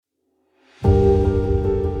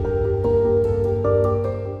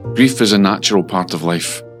Grief is a natural part of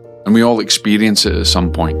life, and we all experience it at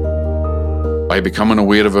some point. By becoming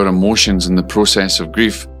aware of our emotions in the process of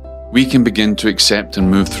grief, we can begin to accept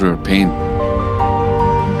and move through our pain.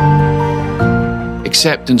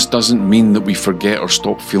 Acceptance doesn't mean that we forget or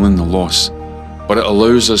stop feeling the loss, but it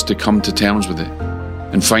allows us to come to terms with it.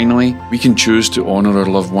 And finally, we can choose to honour our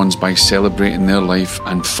loved ones by celebrating their life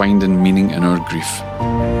and finding meaning in our grief.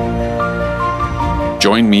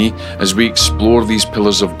 Join me as we explore these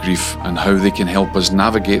pillars of grief and how they can help us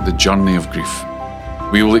navigate the journey of grief.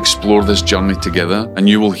 We will explore this journey together, and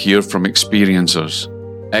you will hear from experiencers,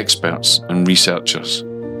 experts and researchers.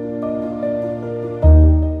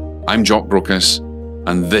 I'm Jock Brocus,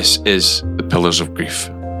 and this is the Pillars of Grief.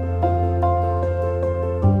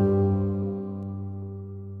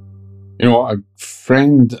 You know, a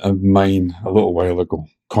friend of mine a little while ago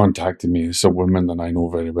contacted me. It's a woman that I know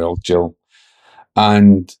very well, Jill.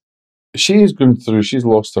 And she's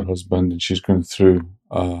lost her husband, and she's going through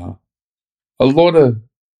a lot of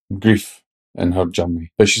grief in her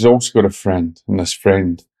journey. But she's also got a friend, and this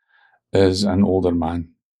friend is an older man.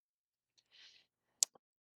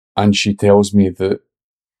 And she tells me that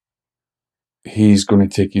he's going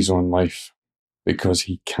to take his own life because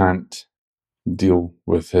he can't deal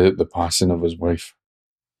with the passing of his wife.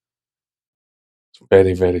 It's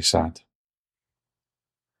very, very sad.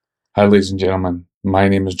 Hi, ladies and gentlemen. My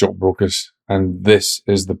name is Jock Brocus, and this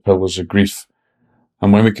is the Pillars of Grief.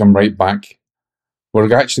 And when we come right back,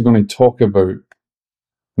 we're actually going to talk about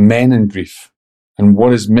men in grief and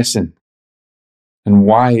what is missing and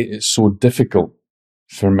why it's so difficult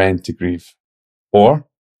for men to grieve. Or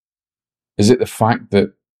is it the fact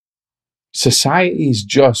that society is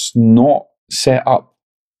just not set up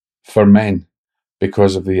for men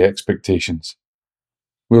because of the expectations?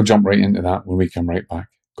 We'll jump right into that when we come right back.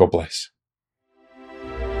 God bless.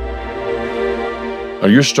 Are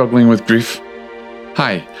you struggling with grief?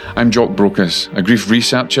 Hi, I'm Jock Brocus, a grief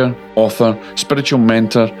researcher, author, spiritual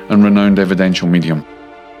mentor and renowned evidential medium.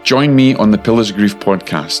 Join me on the Pillars of Grief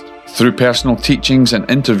podcast. Through personal teachings and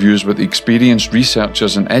interviews with experienced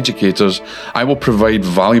researchers and educators, I will provide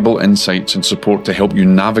valuable insights and support to help you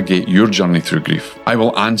navigate your journey through grief. I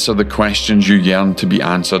will answer the questions you yearn to be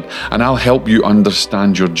answered, and I'll help you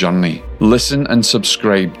understand your journey. Listen and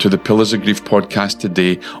subscribe to the Pillars of Grief podcast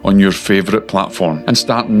today on your favourite platform and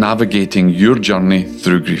start navigating your journey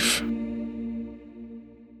through grief.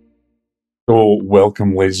 So,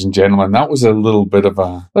 welcome, ladies and gentlemen. That was a little bit of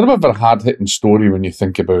a hard-hitting story when you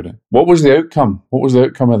think about it. What was the outcome? What was the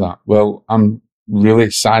outcome of that? Well, I'm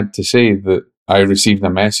really sad to say that I received a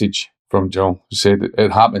message from Jill who said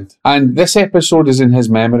it happened. And this episode is in his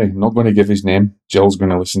memory. I'm not going to give his name. Jill's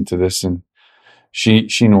going to listen to this, and she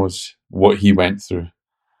knows what he went through.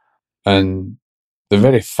 And the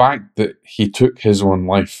very fact that he took his own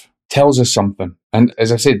life tells us something. And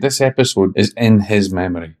as I said, this episode is in his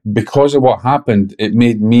memory. Because of what happened, it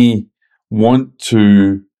made me want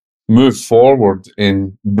to move forward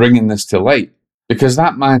in bringing this to light. Because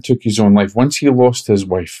that man took his own life. Once he lost his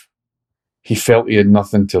wife, he felt he had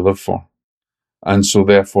nothing to live for. And so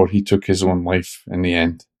therefore he took his own life in the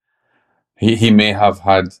end. He may have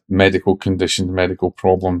had medical conditions, medical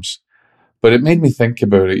problems. But it made me think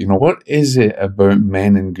about it. You know, what is it about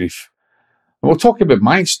men in grief? And we'll talk about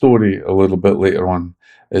my story a little bit later on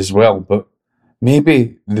as well, but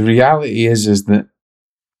maybe the reality is that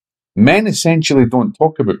men essentially don't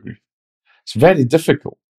talk about grief. It's very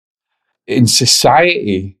difficult. In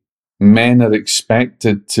society, men are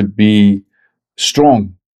expected to be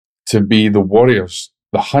strong, to be the warriors,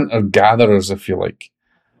 the hunter-gatherers, if you like.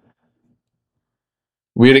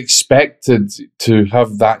 We're expected to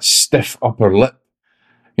have that stiff upper lip.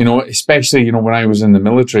 You know, especially, when I was in the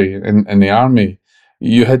military, in the army,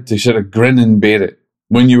 you had to sort of grin and bear it.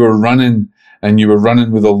 When you were running, and you were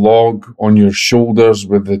running with a log on your shoulders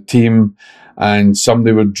with the team, and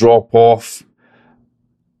somebody would drop off,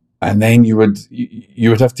 and then you would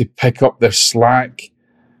have to pick up their slack,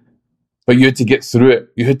 but you had to get through it.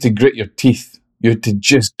 You had to grit your teeth. You had to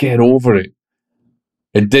just get over it.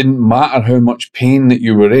 It didn't matter how much pain that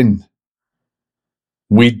you were in.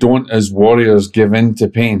 We don't, as warriors, give in to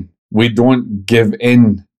pain. We don't give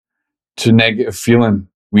in to negative feeling.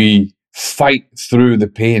 We fight through the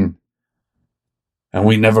pain. And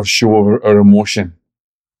we never show our emotion.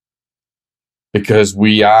 Because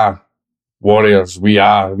we are warriors. We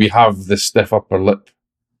have the stiff upper lip.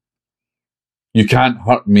 You can't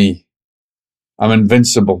hurt me. I'm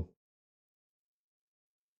invincible.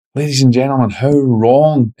 Ladies and gentlemen, how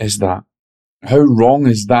wrong is that? How wrong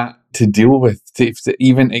is that to deal with, to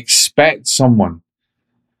even expect someone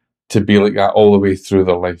to be like that all the way through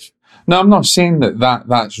their life? Now, I'm not saying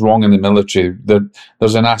that's wrong in the military.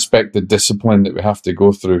 There's an aspect of discipline that we have to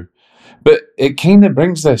go through. But it kind of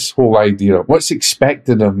brings this whole idea of what's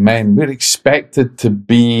expected of men. We're expected to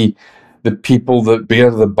be the people that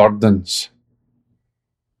bear the burdens.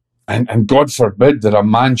 And God forbid that a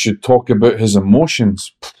man should talk about his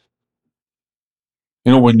emotions.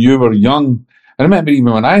 You know, when you were young, I remember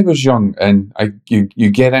even when I was young, and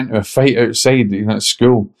you get into a fight outside, at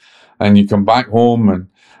school, and you come back home,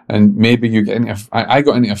 and maybe you get into I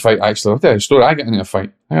got into a fight, actually. I'll tell you a story. I got into a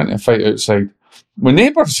fight outside with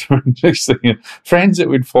neighbours, friends that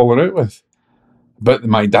we'd fallen out with. But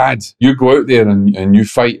my dad, you go out there and you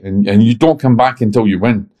fight, and you don't come back until you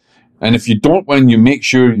win. And if you don't win, you make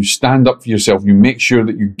sure you stand up for yourself. You make sure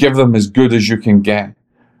that you give them as good as you can get.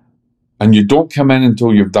 And you don't come in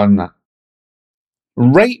until you've done that.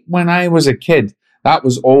 Right when I was a kid, that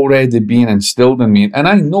was already being instilled in me. And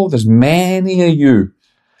I know there's many of you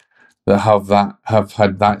that have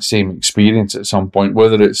had that same experience at some point,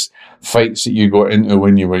 whether it's fights that you got into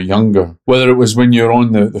when you were younger, whether it was when you're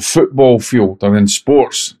on the football field or in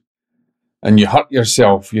sports and you hurt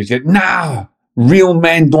yourself. You get, nah, real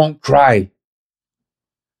men don't cry.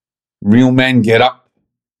 Real men get up.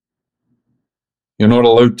 You're not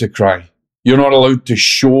allowed to cry. You're not allowed to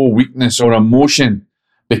show weakness or emotion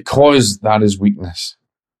because that is weakness.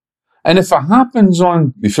 And if it happens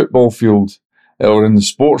on the football field or in the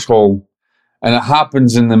sports hall and it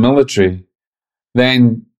happens in the military,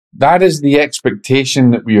 then that is the expectation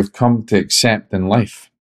that we have come to accept in life.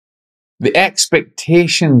 The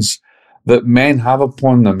expectations that men have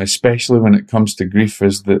upon them, especially when it comes to grief,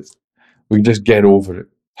 is that we just get over it.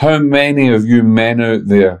 How many of you men out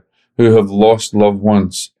there who have lost loved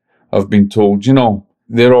ones have been told,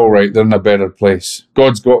 they're all right, they're in a better place.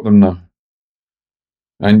 God's got them now.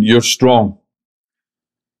 And you're strong.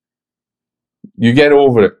 You get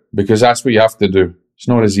over it because that's what you have to do. It's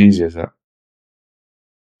not as easy as that.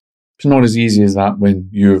 It's not as easy as that when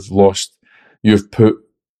you've put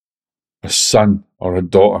a son or a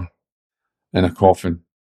daughter in a coffin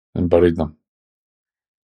and buried them.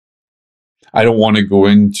 I don't want to go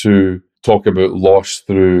into talk about loss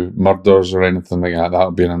through murders or anything like that.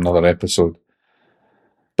 That'll be in another episode.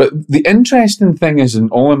 But the interesting thing is, in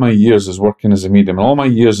all of my years as working as a medium, all my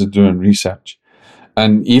years of doing research,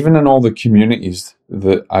 and even in all the communities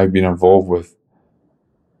that I've been involved with,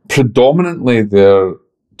 predominantly they're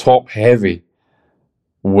top heavy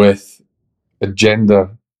with a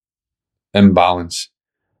gender imbalance.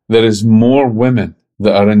 There is more women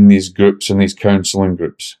that are in these groups, in these counselling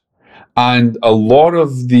groups. And a lot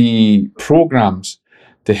of the programs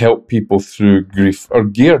to help people through grief are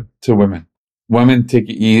geared to women. Women take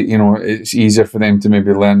it, it's easier for them to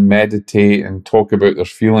maybe learn, meditate and talk about their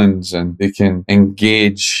feelings, and they can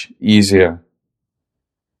engage easier.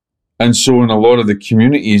 And so in a lot of the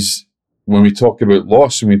communities, when we talk about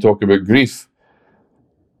loss, when we talk about grief,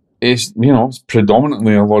 it's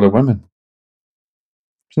predominantly a lot of women.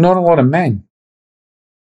 It's not a lot of men.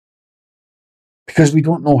 Because we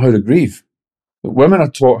don't know how to grieve. Women are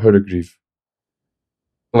taught how to grieve.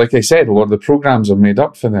 Like I said, a lot of the programs are made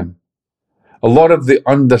up for them. A lot of the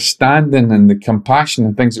understanding and the compassion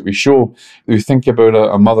and things that we show, we think about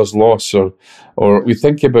a mother's loss, or we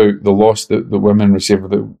think about the loss that women receive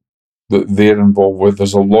that they're involved with.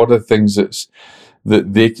 There's a lot of things that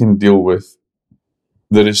they can deal with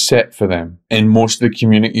that is set for them. In most of the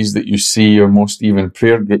communities that you see, or most even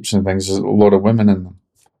prayer groups and things, there's a lot of women in them.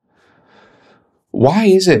 Why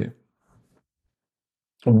is it?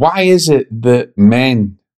 Why is it that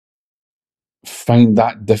men find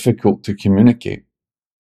that difficult to communicate?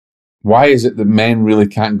 Why is it that men really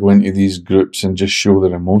can't go into these groups and just show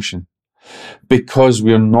their emotion? Because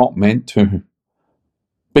we're not meant to.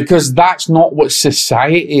 Because that's not what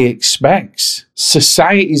society expects.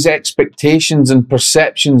 Society's expectations and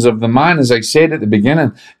perceptions of the man, as I said at the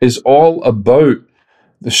beginning, is all about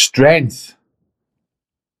the strength,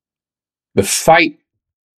 the fight,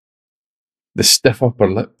 the stiff upper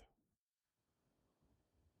lip.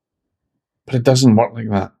 But it doesn't work like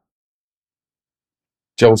that.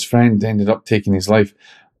 Jill's friend ended up taking his life.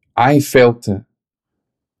 I felt it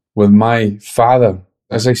with my father.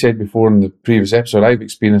 As I said before in the previous episode, I've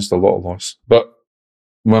experienced a lot of loss. But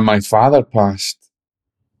when my father passed,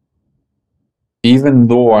 even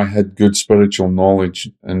though I had good spiritual knowledge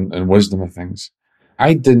and wisdom of things,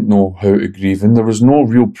 I didn't know how to grieve, and there was no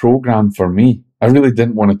real program for me. I really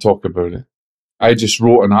didn't want to talk about it. I just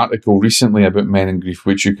wrote an article recently about men in grief,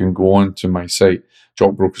 which you can go on to my site,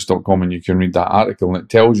 jockbrokers.com, and you can read that article, and it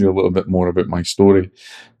tells you a little bit more about my story,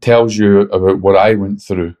 tells you about what I went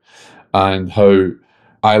through and how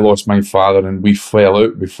I lost my father and we fell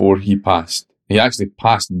out before he passed. He actually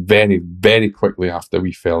passed very, very quickly after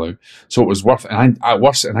we fell out. So it was worth it.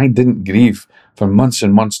 And I didn't grieve for months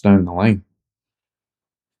and months down the line.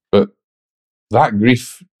 But that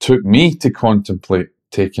grief took me to contemplate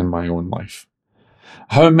taking my own life.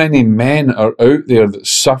 How many men are out there that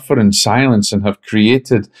suffer in silence and have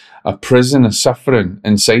created a prison of suffering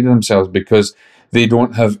inside of themselves because they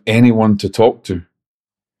don't have anyone to talk to?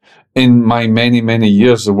 In my many, many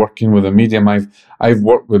years of working with a medium, I've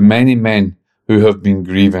worked with many men who have been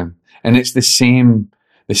grieving. And it's the same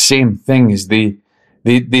thing as they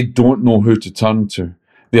don't know who to turn to.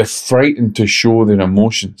 They're frightened to show their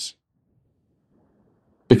emotions.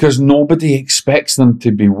 Because nobody expects them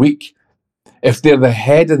to be weak. If they're the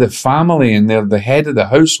head of the family and they're the head of the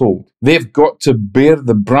household, they've got to bear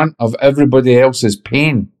the brunt of everybody else's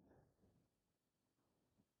pain.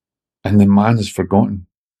 And the man is forgotten.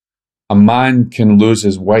 A man can lose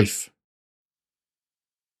his wife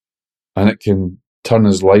and it can turn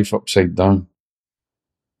his life upside down.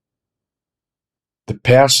 The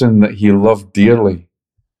person that he loved dearly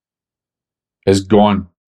is gone.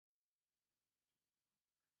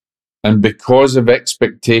 And because of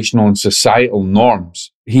expectational and societal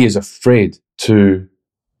norms, he is afraid to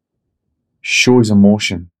show his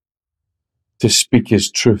emotion, to speak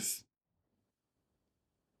his truth.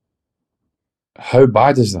 How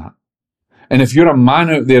bad is that? And if you're a man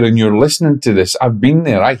out there and you're listening to this, I've been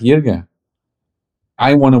there, I hear you.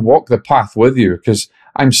 I want to walk the path with you because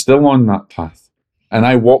I'm still on that path. And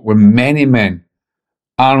I walk with many men,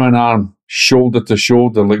 arm in arm, shoulder to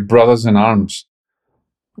shoulder, like brothers in arms.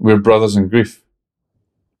 We're brothers in grief.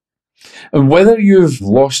 And whether you've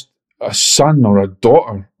lost a son or a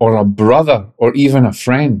daughter or a brother or even a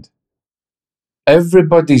friend,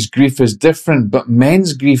 everybody's grief is different, but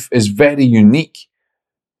men's grief is very unique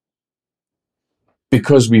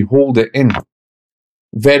because we hold it in.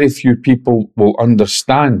 Very few people will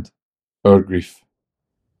understand our grief.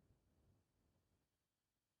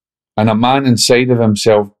 And a man inside of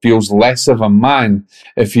himself feels less of a man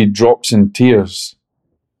if he drops in tears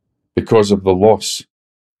because of the loss.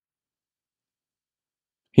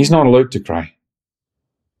 He's not allowed to cry.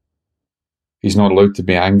 He's not allowed to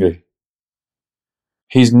be angry.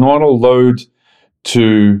 He's not allowed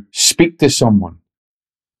to speak to someone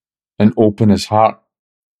and open his heart.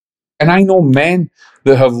 And I know men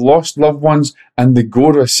that have lost loved ones and they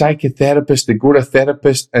go to a psychotherapist, they go to a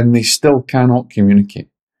therapist, and they still cannot communicate.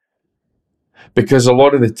 Because a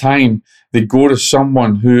lot of the time they go to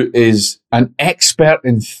someone who is an expert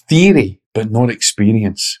in theory, but not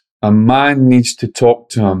experience. A man needs to talk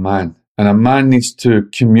to a man, and a man needs to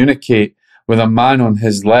communicate with a man on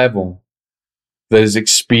his level that has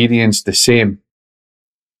experienced the same.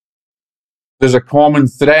 There's a common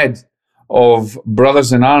thread of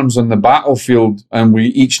brothers in arms on the battlefield, and we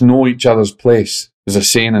each know each other's place. There's a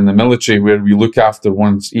saying in the military where we look after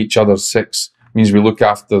each other's six, means we look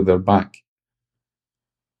after their back.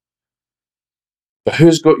 But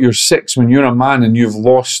who's got your six when you're a man and you've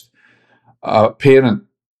lost a parent,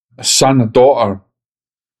 a son, a daughter,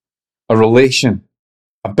 a relation,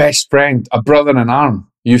 a best friend, a brother in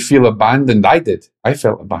arm? You feel abandoned. I did. I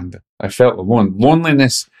felt abandoned. I felt alone.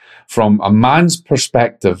 Loneliness from a man's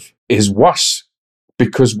perspective is worse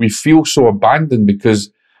because we feel so abandoned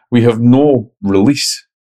because we have no release.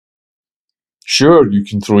 Sure, you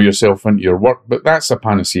can throw yourself into your work, but that's a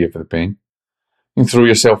panacea for the pain. You can throw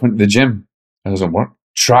yourself into the gym. It doesn't work.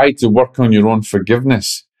 Try to work on your own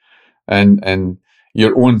forgiveness and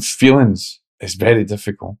your own feelings. It's very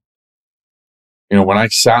difficult. You know, when I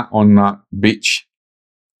sat on that beach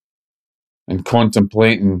and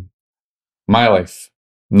contemplating my life,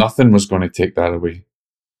 nothing was going to take that away.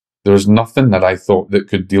 There was nothing that I thought that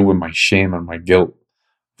could deal with my shame and my guilt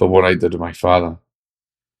for what I did to my father.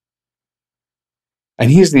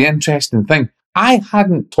 And here's the interesting thing. I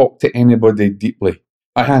hadn't talked to anybody deeply.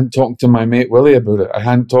 I hadn't talked to my mate Willie about it. I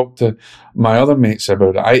hadn't talked to my other mates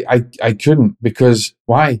about it. I couldn't because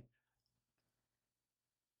why?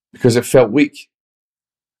 Because it felt weak.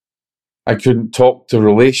 I couldn't talk to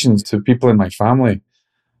relations, to people in my family.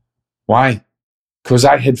 Why? Because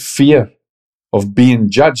I had fear of being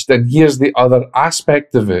judged. And here's the other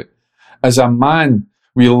aspect of it. As a man,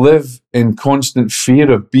 we live in constant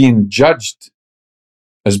fear of being judged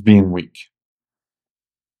as being weak.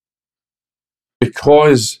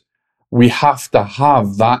 Because we have to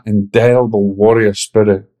have that indelible warrior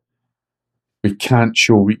spirit. We can't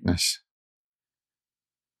show weakness.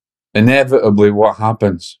 Inevitably, what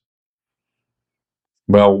happens?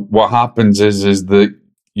 Well, what happens is that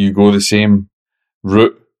you go the same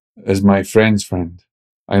route as my friend's friend.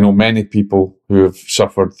 I know many people who have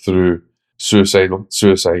suffered through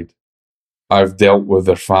suicide. I've dealt with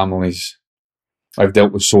their families. I've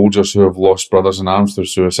dealt with soldiers who have lost brothers in arms through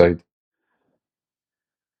suicide.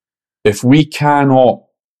 If we cannot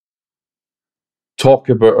talk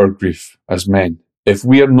about our grief as men, if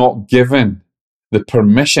we are not given the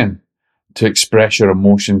permission to express our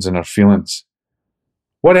emotions and our feelings,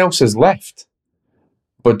 what else is left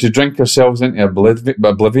but to drink ourselves into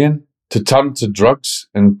oblivion, to turn to drugs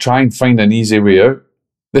and try and find an easy way out?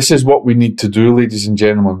 This is what we need to do, ladies and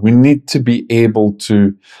gentlemen. We need to be able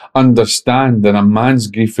to understand that a man's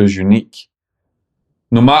grief is unique,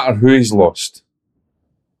 no matter who he's lost.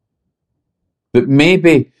 That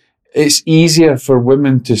maybe it's easier for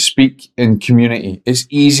women to speak in community. It's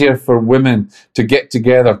easier for women to get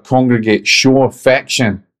together, congregate, show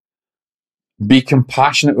affection, be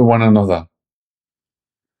compassionate with one another.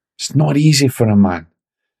 It's not easy for a man,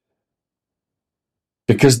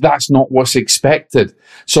 because that's not what's expected.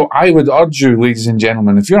 So I would urge you, ladies and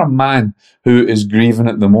gentlemen, if you're a man who is grieving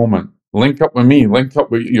at the moment, link up with me, link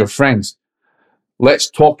up with your friends. Let's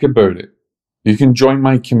talk about it. You can join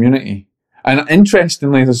my community. And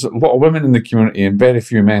interestingly, there's a lot of women in the community and very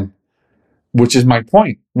few men, which is my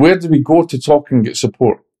point. Where do we go to talk and get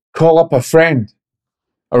support? Call up a friend,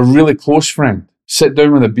 a really close friend. Sit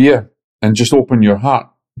down with a beer and just open your heart.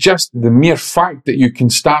 Just the mere fact that you can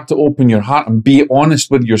start to open your heart and be honest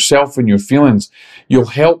with yourself and your feelings, you'll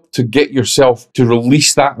help to get yourself to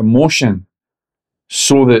release that emotion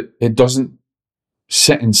so that it doesn't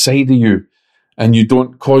sit inside of you and you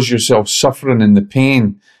don't cause yourself suffering in the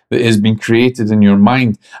pain that has been created in your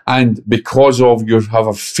mind, and because of you have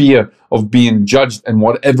a fear of being judged and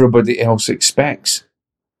what everybody else expects.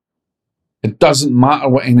 It doesn't matter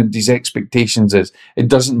what anybody's expectations is. It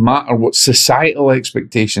doesn't matter what societal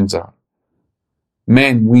expectations are.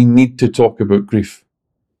 Men, we need to talk about grief.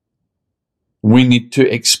 We need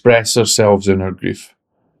to express ourselves in our grief.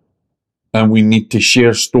 And we need to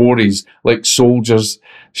share stories like soldiers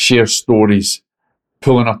share stories,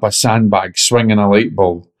 pulling up a sandbag, swinging a light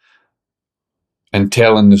bulb, and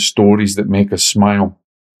telling the stories that make us smile.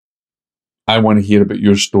 I want to hear about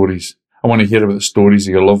your stories. I want to hear about the stories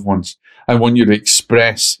of your loved ones. I want you to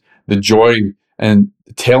express the joy and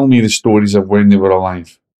tell me the stories of when they were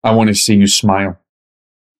alive. I want to see you smile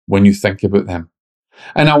when you think about them.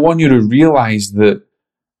 And I want you to realize that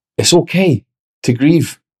it's okay to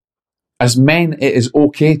grieve. As men, it is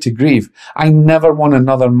okay to grieve. I never want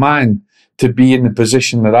another man to be in the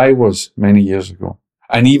position that I was many years ago.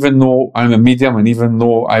 And even though I'm a medium, and even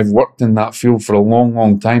though I've worked in that field for a long,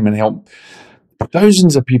 long time and helped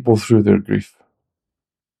thousands of people through their grief,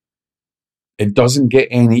 it doesn't get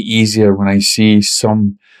any easier when I see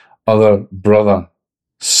some other brother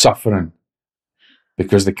suffering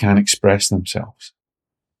because they can't express themselves,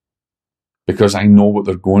 because I know what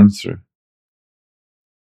they're going through.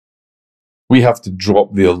 We have to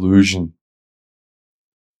drop the illusion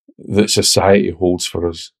that society holds for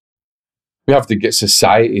us. We have to get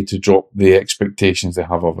society to drop the expectations they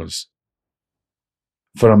have of us.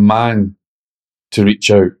 For a man to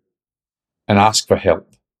reach out and ask for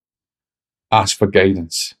help, ask for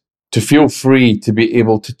guidance, to feel free to be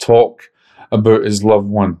able to talk about his loved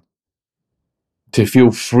one, to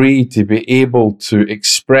feel free to be able to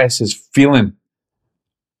express his feeling,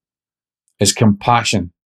 his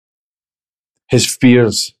compassion, his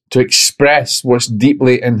fears, to express what's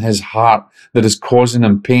deeply in his heart that is causing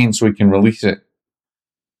him pain so he can release it.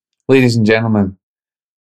 Ladies and gentlemen,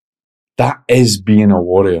 that is being a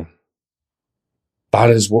warrior. That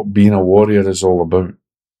is what being a warrior is all about.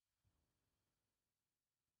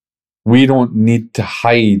 We don't need to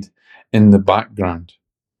hide in the background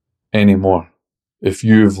anymore. If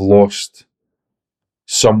you've lost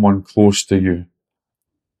someone close to you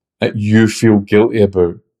that you feel guilty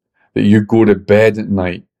about, that you go to bed at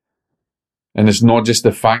night, and it's not just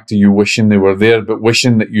the fact of you wishing they were there, but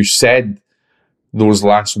wishing that you said those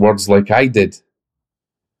last words like I did.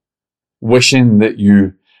 Wishing that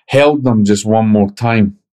you held them just one more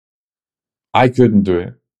time. I couldn't do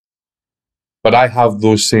it. But I have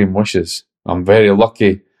those same wishes. I'm very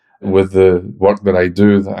lucky with the work that I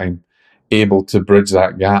do that I'm able to bridge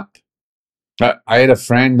that gap. I had a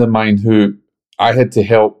friend of mine who I had to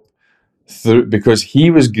help through because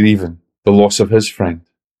he was grieving the loss of his friend,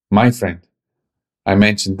 my friend. I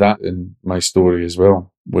mentioned that in my story as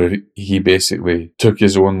well, where he basically took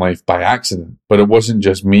his own life by accident. But it wasn't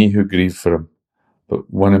just me who grieved for him, but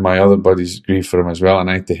one of my other buddies grieved for him as well, and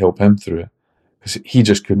I had to help him through it because he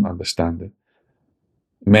just couldn't understand it.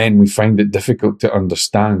 Men, we find it difficult to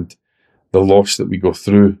understand the loss that we go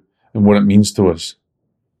through and what it means to us.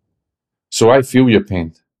 So I feel your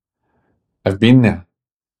pain. I've been there.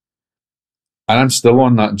 And I'm still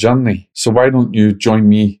on that journey. So why don't you join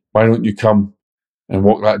me? Why don't you come and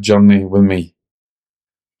walk that journey with me?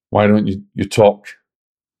 Why don't you talk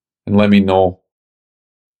and let me know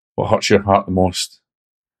what hurts your heart the most?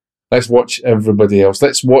 Let's watch everybody else.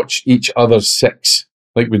 Let's watch each other's six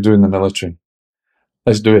like we do in the military.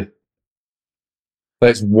 Let's do it.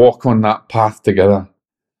 Let's walk on that path together,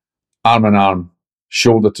 arm in arm,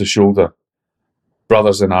 shoulder to shoulder,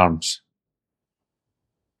 brothers in arms.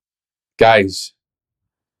 Guys,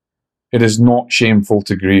 it is not shameful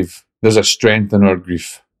to grieve. There's a strength in our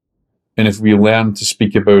grief. And if we learn to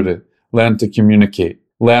speak about it, learn to communicate,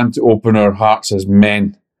 learn to open our hearts as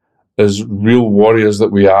men, as real warriors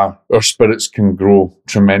that we are, our spirits can grow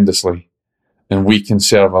tremendously and we can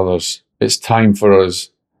serve others. It's time for us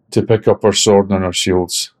to pick up our sword and our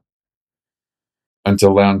shields and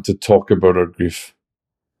to learn to talk about our grief,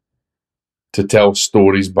 to tell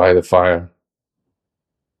stories by the fire,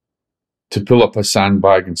 to pull up a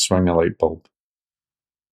sandbag and swing a light bulb.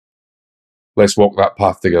 Let's walk that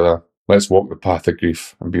path together. Let's walk the path of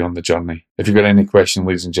grief and be on the journey. If you've got any question,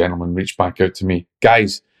 ladies and gentlemen, reach back out to me.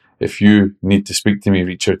 Guys, if you need to speak to me,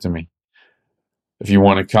 reach out to me. If you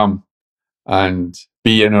want to come and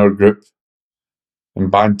be in our group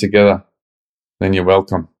and band together, then you're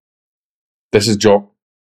welcome. This is Jock.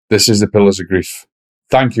 This is the Pillars of Grief.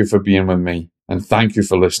 Thank you for being with me and thank you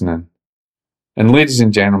for listening. And ladies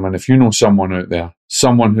and gentlemen, if you know someone out there,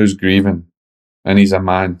 someone who's grieving and he's a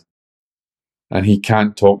man and he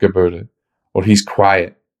can't talk about it, or he's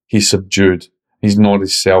quiet, he's subdued, he's not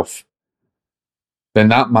himself, then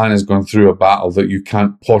that man is going through a battle that you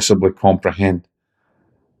can't possibly comprehend.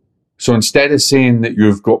 So instead of saying that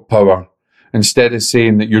you've got power, instead of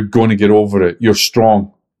saying that you're going to get over it, you're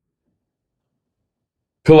strong,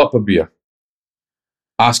 pull up a beer.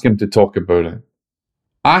 Ask him to talk about it.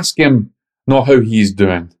 Ask him not how he's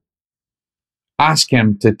doing. Ask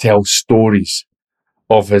him to tell stories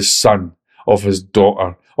of his son, of his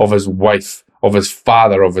daughter, of his wife, of his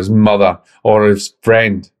father, of his mother, or his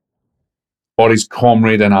friend, or his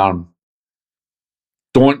comrade in arms.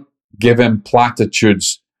 Don't give him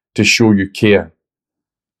platitudes to show you care.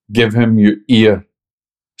 Give him your ear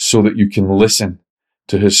so that you can listen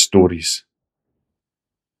to his stories.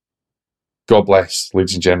 God bless,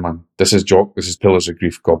 ladies and gentlemen. This is Jock. This is Pillars of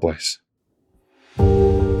Grief. God bless.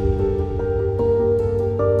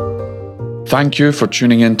 Thank you for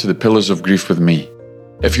tuning in to the Pillars of Grief with me.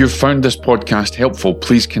 If you've found this podcast helpful,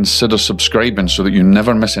 please consider subscribing so that you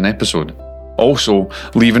never miss an episode. Also,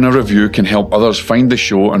 leaving a review can help others find the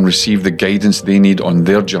show and receive the guidance they need on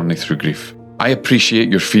their journey through grief. I appreciate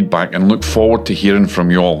your feedback and look forward to hearing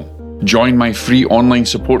from you all. Join my free online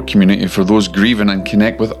support community for those grieving and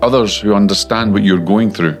connect with others who understand what you're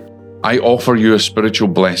going through. I offer you a spiritual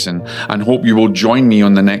blessing and hope you will join me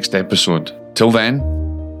on the next episode. Till then,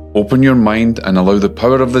 open your mind and allow the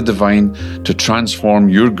power of the divine to transform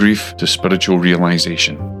your grief to spiritual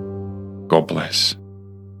realization. God bless.